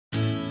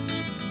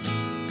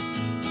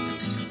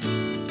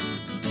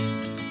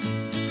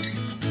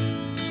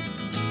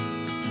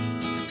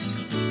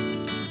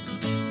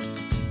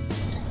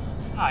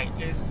Hi,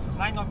 it's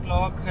 9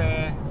 o'clock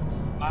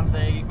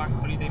Monday bank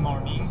holiday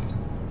morning.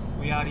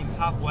 We are in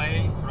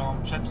halfway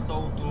from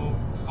Chepstow to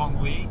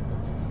Conwy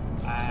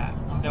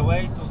on the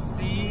way to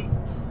see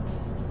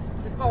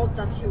the boat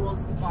that he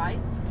wants to buy.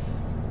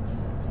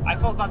 I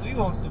thought that we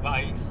want to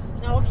buy.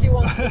 No, he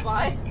wants to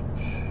buy.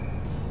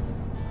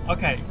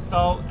 Okay,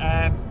 so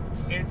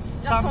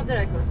it's just for the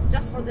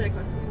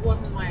records, it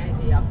wasn't my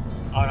idea.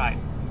 All right,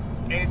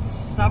 it's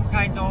some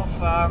kind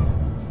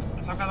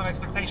of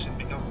expectation,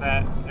 because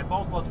the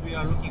boat what we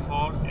are looking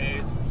for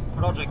is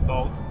project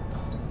boat,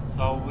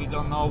 so we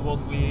don't know what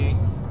we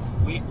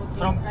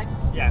from expect?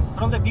 Yeah,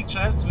 from the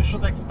pictures we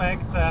should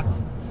expect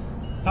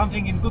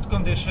something in good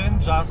condition,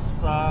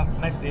 just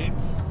messy,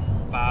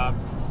 but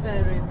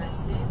very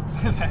messy.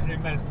 very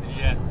messy,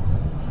 yeah.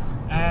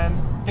 And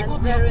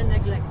very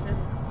neglected.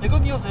 The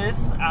good news is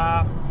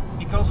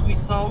because we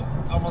saw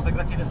almost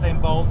exactly the same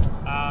boat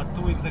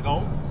 2 weeks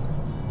ago,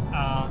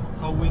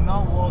 so we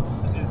know what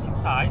is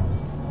inside,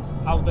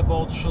 how the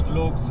boat should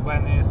look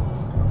when it's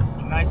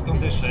in nice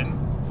condition.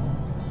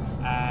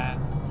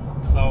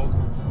 So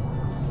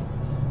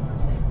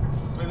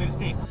we will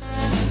see.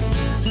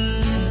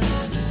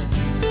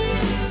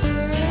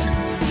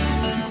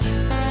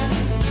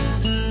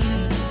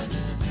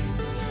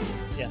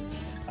 Yeah,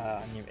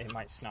 I knew it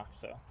might snap,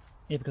 so.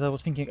 Yeah, because I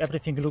was thinking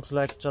everything looks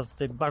like just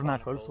the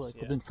barnacle, so I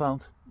couldn't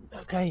find.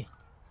 Okay.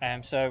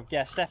 So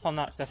yeah, step on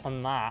that, step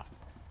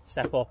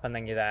up, and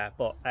then you're there.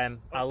 But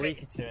I'll leave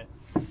you to it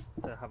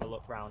to have a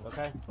look round.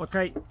 Okay.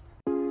 Okay.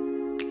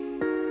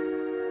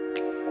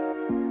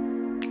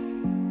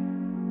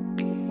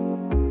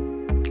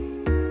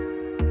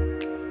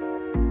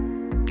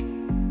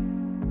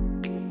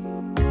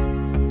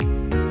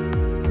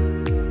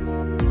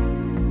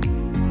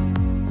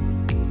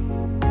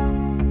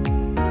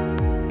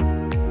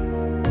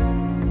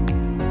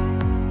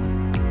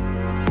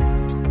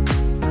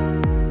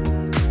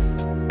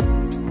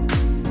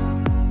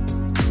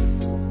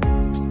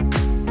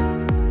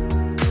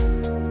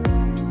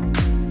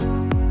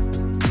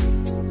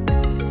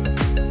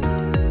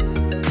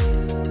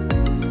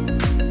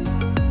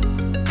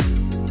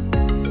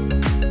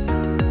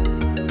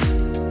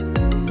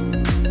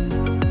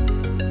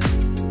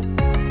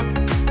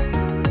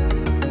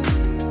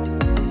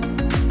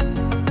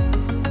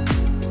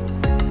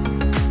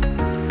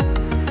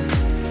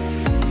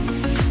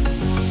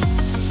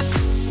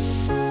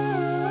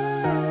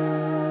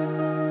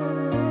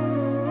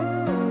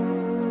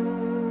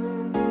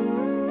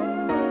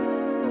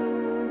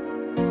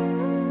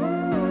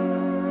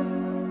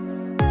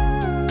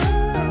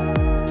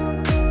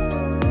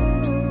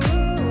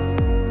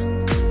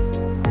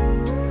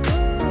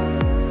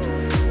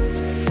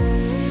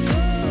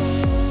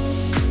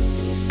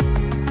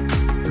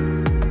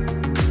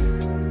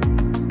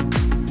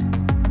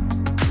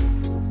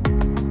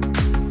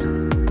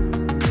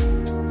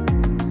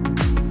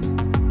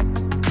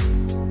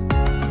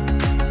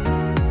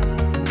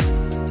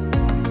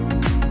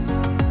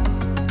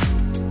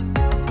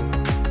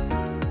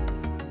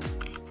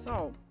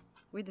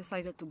 We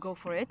decided to go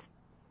for it.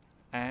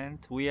 And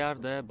we are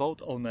the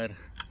boat owner.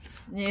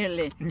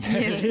 Nearly.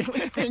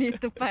 We still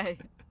need to pay.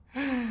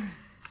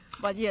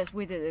 But yes,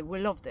 we did it. We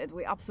loved it.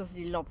 We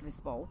absolutely love this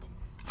boat,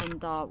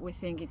 and we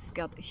think it's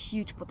got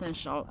huge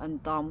potential,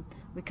 and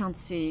we can't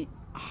see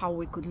how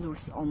we could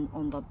lose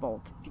on that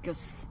boat,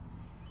 because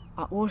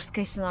worst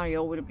case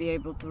scenario, we'll be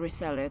able to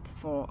resell it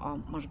for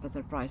a much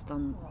better price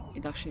than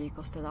it actually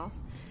costed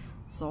us.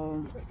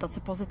 So that's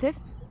a positive.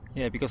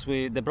 Yeah, because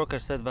the broker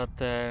said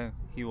that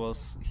he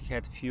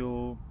had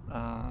few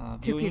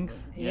viewings,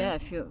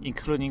 few,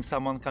 including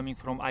someone coming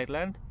from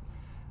Ireland.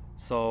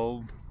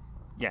 So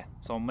yeah,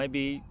 so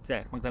maybe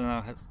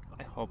Magdalena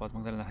I hope that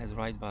Magdalena has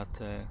right, but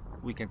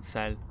we can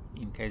sell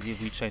in case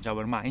if we change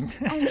our mind.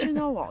 And you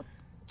know what?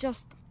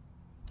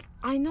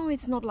 I know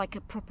it's not like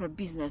a proper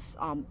business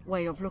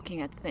way of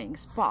looking at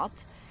things, but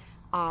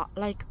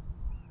like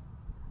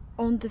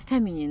on the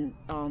feminine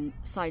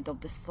side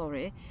of the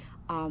story,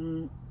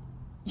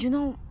 you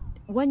know,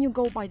 when you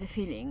go by the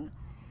feeling,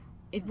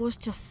 it was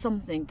just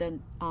something that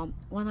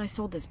when I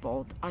saw this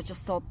boat, I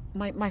just thought,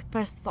 my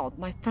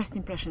first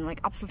impression,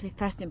 like absolutely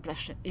first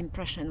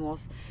impression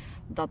was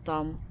that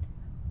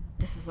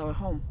this is our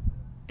home.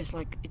 It's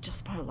like, it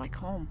just felt like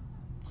home.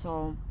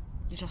 So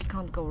you just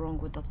can't go wrong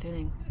with that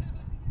feeling.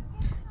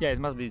 Yeah, it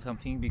must be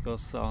something,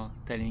 because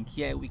telling,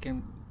 yeah,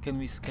 can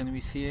we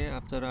see it,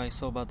 after I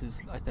said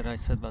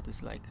that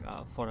it's like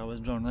 4 hours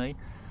journey,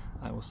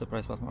 I was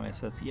surprised, but Maria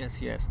says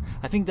yes.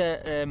 I think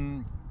that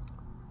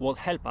what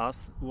helped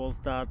us was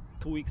that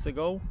 2 weeks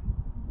ago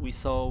we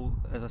saw,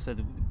 as I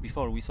said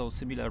before, we saw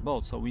similar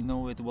boats, so we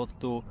know what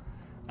to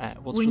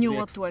we knew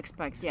what to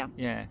expect.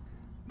 Yeah,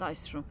 that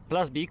is true.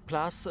 Plus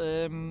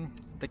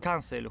the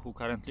council who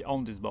currently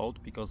own this boat,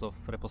 because of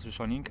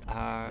repositioning,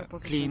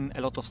 clean a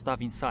lot of stuff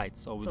inside,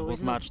 so it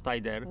was much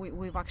tighter.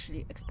 We've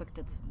actually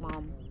expected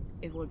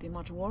it will be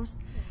much worse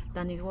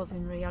than it was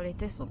in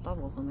reality. So that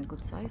was on the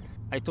good side.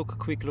 I took a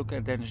quick look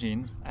at the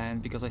engine,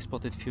 and because I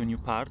spotted few new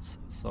parts,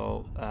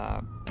 so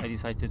I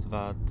decided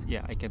that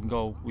yeah, I can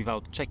go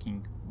without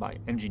checking by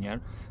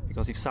engineer,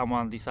 because if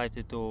someone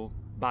decided to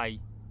buy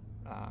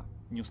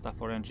new stuff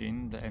for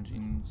engine, the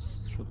engine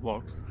should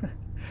work.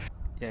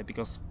 Yeah,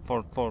 because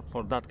for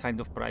that kind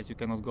of price you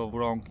cannot go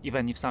wrong,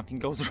 even if something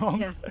goes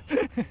wrong. Yeah.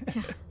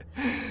 Yeah.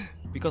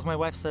 Because my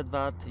wife said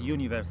that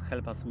universe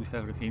help us with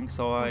everything,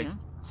 so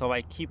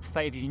I keep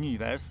faith in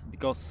universe,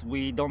 because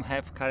we don't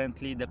have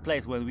currently the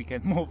place where we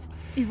can move.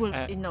 It will,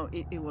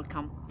 it will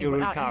come. It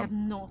will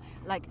come.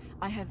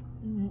 I have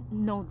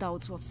no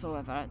doubts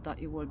whatsoever that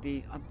it will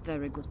be a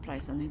very good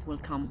place, and it will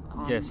come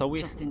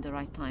just in the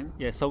right time.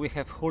 Yeah, so we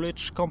have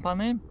Hullage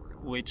company,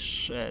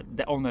 which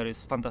the owner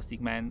is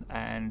fantastic man,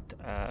 and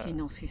he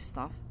knows his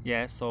stuff.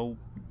 Yeah, so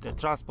the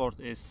transport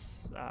is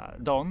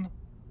done.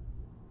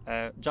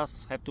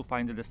 Just have to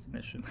find the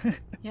destination.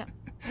 Yeah,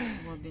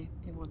 it will be.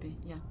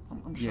 Yeah,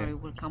 I'm sure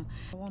it will come.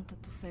 I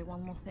wanted to say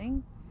one more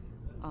thing,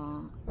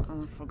 and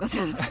I forgot.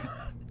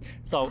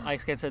 So I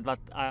can say that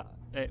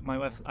my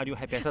wife, are you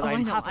happy? I said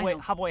I'm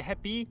halfway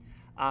happy,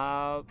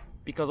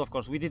 because of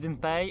course we didn't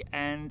pay,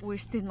 and we're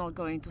still not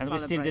going to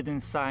celebrate. We still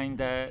didn't sign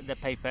the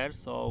paper,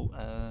 so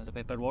the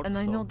paperwork. And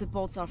I know the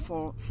boats are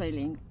for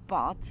sailing,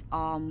 but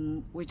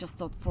we just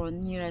thought for the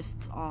next,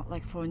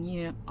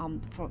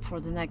 for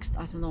the next,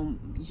 I don't know,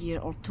 year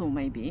or two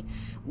maybe,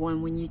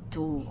 when we need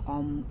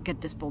to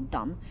get this boat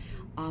done,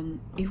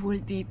 it will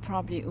be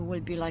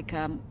like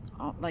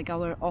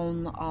our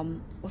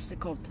own what's it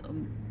called,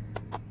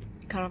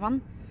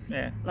 caravan.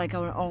 Yeah. Like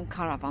our own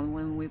caravan,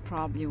 when we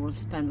probably will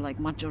spend like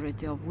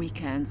majority of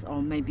weekends, or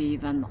maybe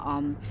even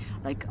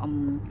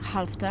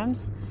half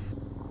terms.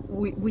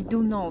 We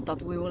do know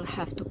that we will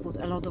have to put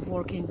a lot of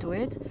work into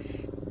it,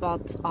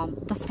 but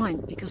that's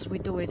fine, because we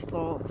do it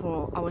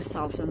for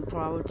ourselves and for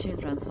our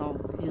children. So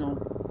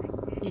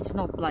it's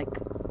not like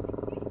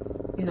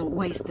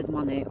wasted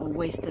money or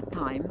wasted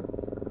time.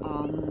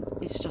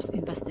 It's just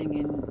investing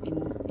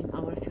in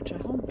our future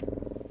home.